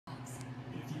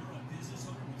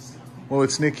Well,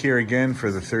 it's Nick here again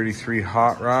for the 33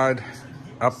 Hotrod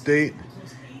update.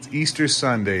 It's Easter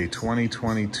Sunday,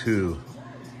 2022,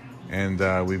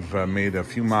 and we've made a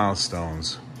few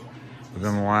milestones.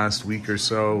 Within the last week or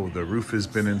so, the roof has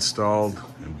been installed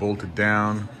and bolted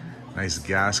down. Nice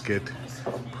gasket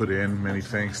put in. Many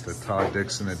thanks to Todd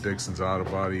Dixon at Dixon's Auto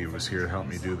Body. He was here to help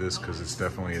me do this because it's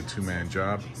definitely a two-man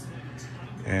job.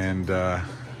 And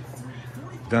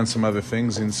done some other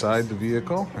things inside the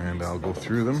vehicle, and I'll go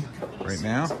through them right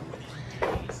now.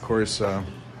 Of course, I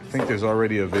think there's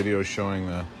already a video showing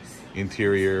the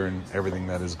interior and everything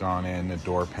that has gone in, the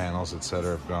door panels,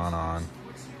 etc. have gone on.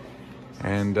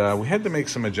 And we had to make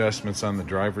some adjustments on the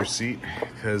driver's seat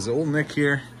because old Nick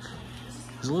here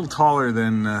is a little taller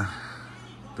than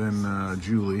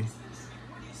Julie.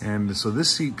 And so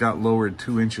this seat got lowered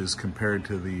 2 inches compared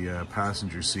to the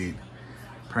passenger seat,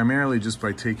 primarily just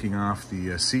by taking off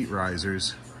the seat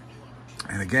risers.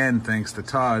 And again, thanks to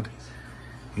Todd,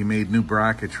 he made new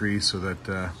bracketry so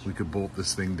that we could bolt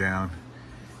this thing down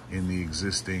in the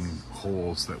existing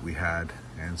holes that we had.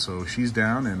 And so she's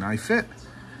down and I fit,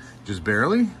 just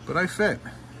barely, but I fit,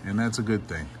 and that's a good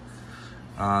thing.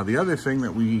 The other thing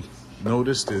that we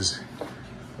noticed is,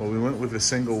 well, we went with a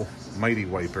single Mighty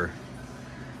Wiper.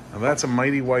 Now that's a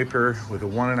Mighty Wiper with a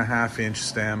 1.5 inch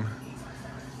stem,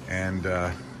 and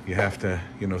you have to,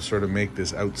 sort of make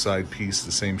this outside piece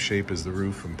the same shape as the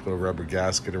roof and put a rubber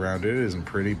gasket around it. It isn't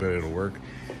pretty, but it'll work.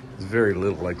 There's very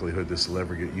little likelihood this will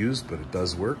ever get used, but it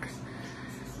does work.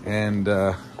 And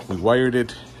we wired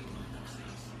it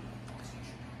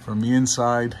from the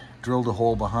inside, drilled a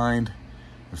hole behind,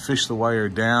 and fished the wire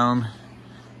down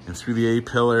and through the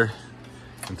A-pillar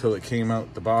until it came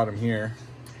out the bottom here.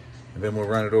 And then we'll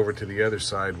run it over to the other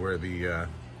side where the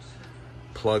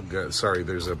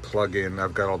there's a plug-in.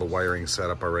 I've got all the wiring set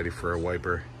up already for a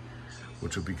wiper,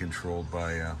 which will be controlled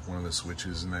by one of the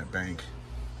switches in that bank.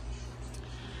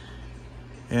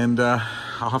 And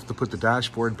I'll have to put the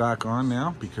dashboard back on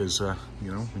now because,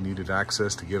 we needed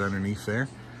access to get underneath there.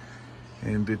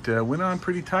 And it went on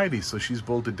pretty tidy, so she's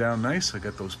bolted down nice. I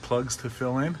got those plugs to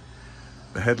fill in,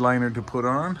 the headliner to put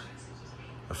on,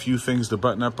 a few things to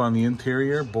button up on the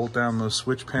interior, bolt down those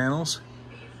switch panels,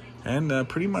 and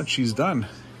pretty much she's done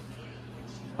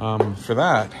for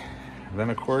that. And then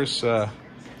of course we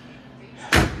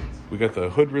got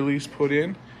the hood release put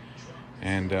in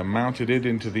and mounted it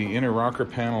into the inner rocker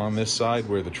panel on this side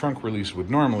where the trunk release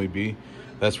would normally be.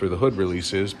 That's where the hood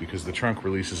release is, because the trunk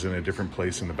release is in a different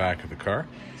place in the back of the car.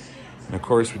 And of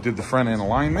course we did the front end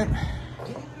alignment.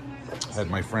 Had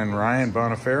my friend Ryan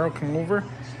Bonifero come over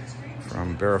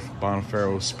from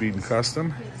Bonifero Speed and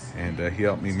Custom, and he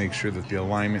helped me make sure that the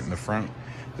alignment in the front,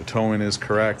 the toe-in is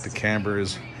correct, the camber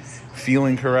is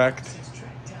feeling correct.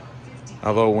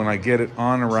 Although when I get it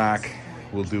on a rack,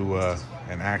 we'll do an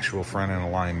actual front end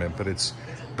alignment, but it's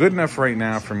good enough right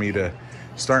now for me to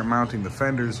start mounting the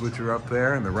fenders, which are up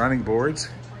there, and the running boards,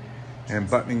 and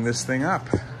buttoning this thing up.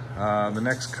 The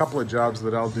next couple of jobs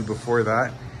that I'll do before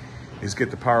that is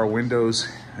get the power windows,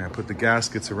 and put the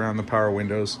gaskets around the power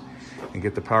windows, and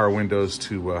get the power windows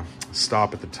to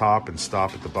stop at the top and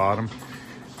stop at the bottom.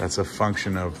 That's a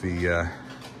function of the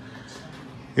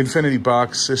Infinity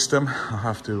Box system. I'll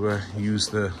have to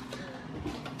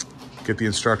get the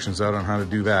instructions out on how to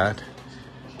do that.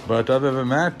 But other than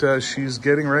that, she's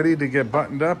getting ready to get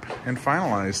buttoned up and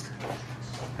finalized.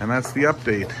 And that's the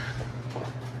update.